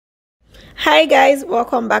Hi guys,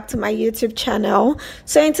 welcome back to my YouTube channel.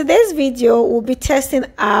 So in today's video we'll be testing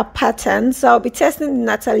our pattern. So I'll be testing the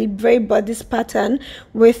Natalie Bray Bodice pattern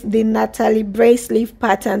with the Natalie Bray sleeve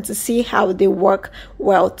pattern to see how they work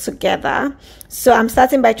well together. So I'm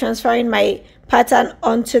starting by transferring my pattern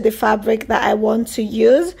onto the fabric that I want to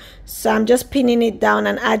use. So I'm just pinning it down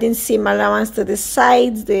and adding seam allowance to the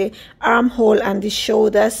sides, the armhole and the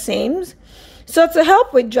shoulder seams. So to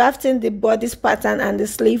help with drafting the bodice pattern and the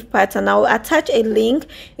sleeve pattern, I will attach a link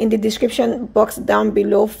in the description box down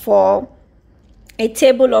below for a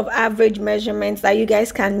table of average measurements that you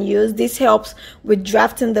guys can use. This helps with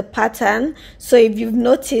drafting the pattern. So if you've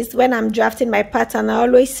noticed, when I'm drafting my pattern, I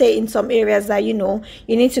always say in some areas that you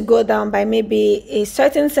need to go down by maybe a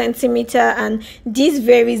certain centimeter, and this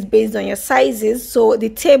varies based on your sizes. So the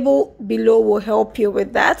table below will help you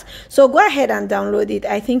with that. So go ahead and download it.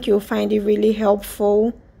 I think you'll find it really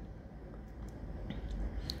helpful.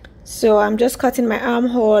 So I'm just cutting my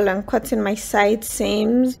armhole and cutting my side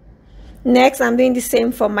seams. Next, I'm doing the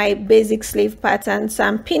same for my basic sleeve pattern. So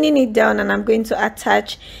I'm pinning it down and I'm going to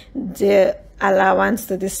attach the allowance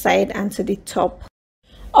to the side and to the top.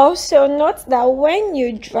 Also note that when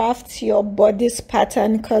you draft your bodice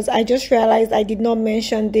pattern, because I just realized I did not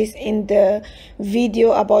mention this in the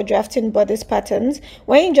video about drafting bodice patterns,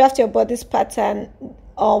 when you draft your bodice pattern,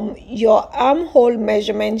 your armhole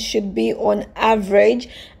measurement should be on average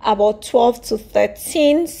about 12 to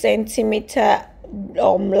 13 centimeter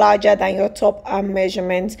larger than your top arm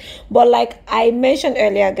measurements. But like I mentioned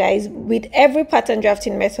earlier guys, with every pattern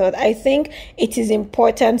drafting method, I think it is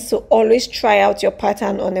important to always try out your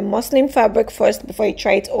pattern on a muslin fabric first before you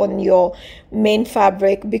try it on your main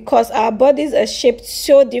fabric, because our bodies are shaped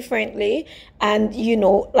so differently. And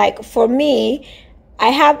like for me, I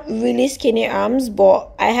have really skinny arms,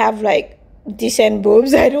 but I have like decent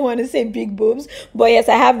boobs. I don't want to say big boobs, but yes,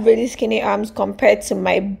 I have really skinny arms compared to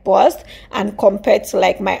my bust and compared to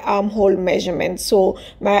like my armhole measurement. So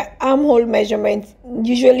my armhole measurement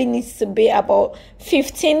usually needs to be about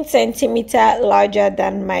 15 centimeter larger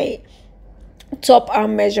than my top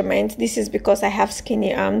arm measurement. This is because I have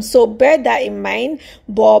skinny arms, so bear that in mind.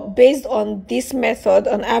 But based on this method,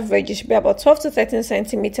 on average it should be about 12 to 13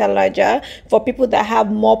 centimeter larger for people that have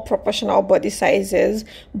more proportional body sizes.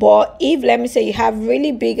 But if, let me say, you have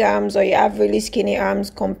really big arms or you have really skinny arms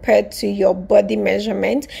compared to your body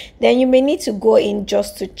measurement, then you may need to go in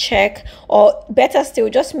just to check, or better still,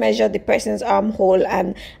 just measure the person's armhole,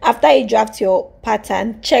 and after you draft your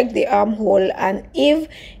pattern, check the armhole, and if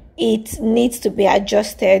it needs to be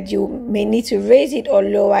adjusted, you may need to raise it or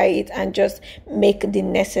lower it and just make the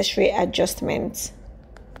necessary adjustments.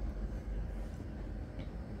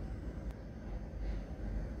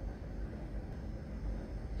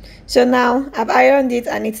 So now I've ironed it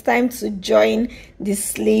and it's time to join the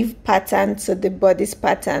sleeve pattern to the bodice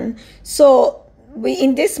pattern. So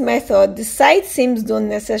in this method, the side seams don't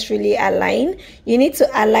necessarily align. You need to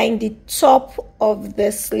align the top of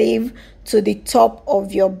the sleeve to the top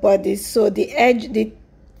of your body. So the edge, the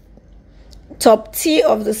top T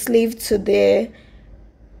of the sleeve to the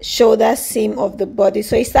shoulder seam of the body.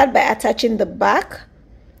 So you start by attaching the back.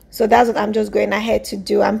 So that's what I'm just going ahead to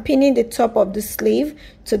do. I'm pinning the top of the sleeve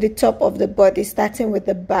to the top of the body, starting with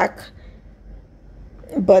the back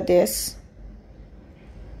bodice.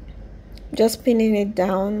 Just pinning it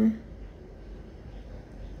down.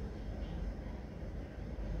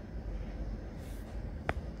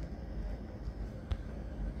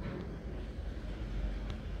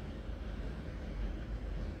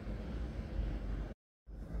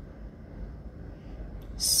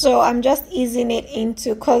 So I'm just easing it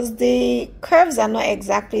into, because the curves are not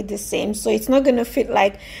exactly the same, so it's not going to fit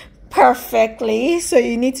like perfectly, so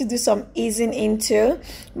you need to do some easing into,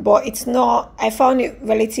 but it's not, I found it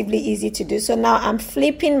relatively easy to do. So now I'm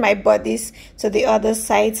flipping my bodice to the other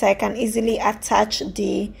side so I can easily attach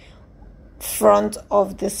the front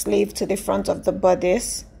of the sleeve to the front of the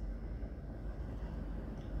bodice.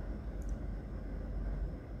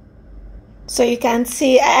 So you can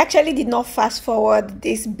see I actually did not fast forward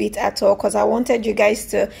this bit at all, because I wanted you guys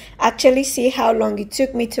to actually see how long it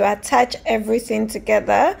took me to attach everything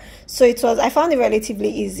together. So I found it relatively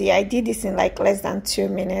easy. I did this in like less than 2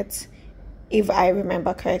 minutes, if I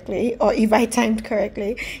remember correctly, or if I timed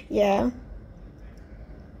correctly. Yeah.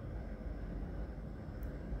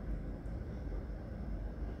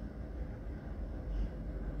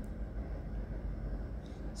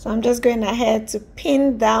 So I'm just going ahead to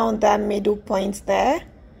pin down that middle point there,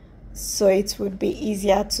 so it would be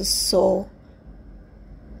easier to sew.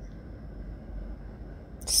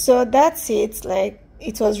 So that's it. Like,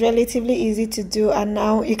 it was relatively easy to do, and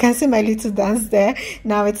now you can see my little dance there.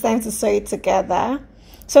 Now it's time to sew it together.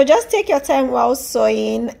 So just take your time while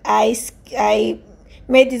sewing. I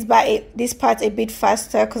made this part a bit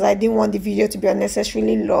faster because I didn't want the video to be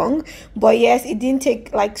unnecessarily long, but yes, it didn't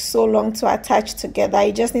take like so long to attach together.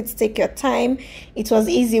 You just need to take your time. It was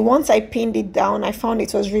easy. Once I pinned it down, I found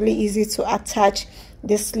it was really easy to attach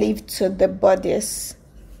the sleeve to the bodice.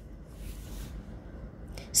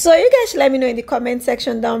 So you guys should let me know in the comment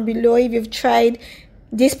section down below if you've tried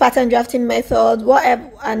this pattern drafting method, whatever,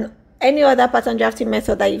 and any other pattern drafting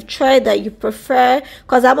method that you've tried that you prefer,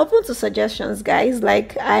 because I'm open to suggestions, guys.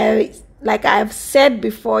 Like I've said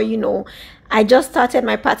before, you know, I just started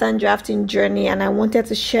my pattern drafting journey and I wanted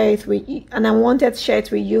to share it with you,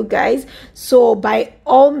 you guys. So by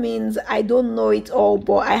all means, I don't know it all,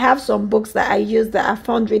 but I have some books that I use that I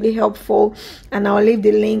found really helpful, and I'll leave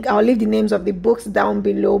the names of the books down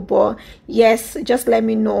below. But yes, just let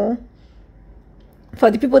me know for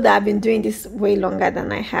the people that have been doing this way longer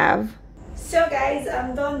than I have. So guys,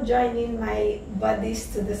 I'm done joining my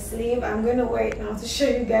bodice to the sleeve. I'm going to wear it now to show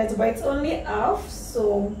you guys, but it's only half.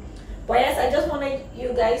 So but yes, I just wanted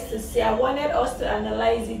you guys to see, I wanted us to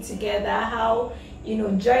analyze it together, how, you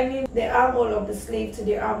know, joining the armhole of the sleeve to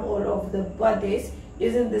the armhole of the bodice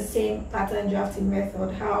using the same pattern drafting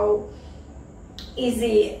method, how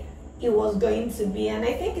easy it was going to be. And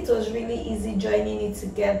I think it was really easy joining it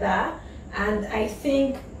together, and I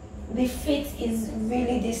think the fit is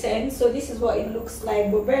really decent. So this is what it looks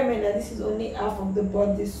like, but bear in mind that this is only half of the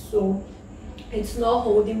bodice, so it's not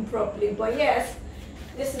holding properly. But yes,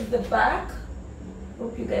 this is the back.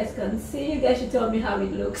 Hope you guys can see. You guys should tell me how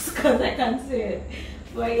it looks because I can't see it.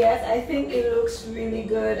 But yes, I think it looks really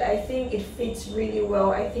good. I think it fits really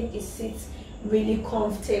well. I think it sits really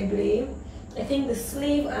comfortably. I think the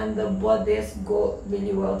sleeve and the bodice go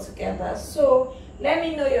really well together. So let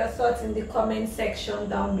me know your thoughts in the comment section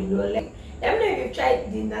down below. Let me know if you've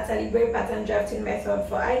tried the Natalie Bray pattern drafting method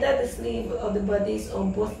for either the sleeve or the bodice, or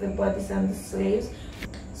both the bodice and the sleeves.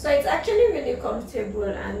 So it's actually really comfortable,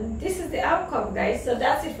 and this is the outcome, guys. So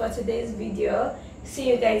that's it for today's video. See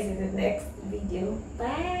you guys in the next video.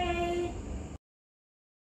 Bye.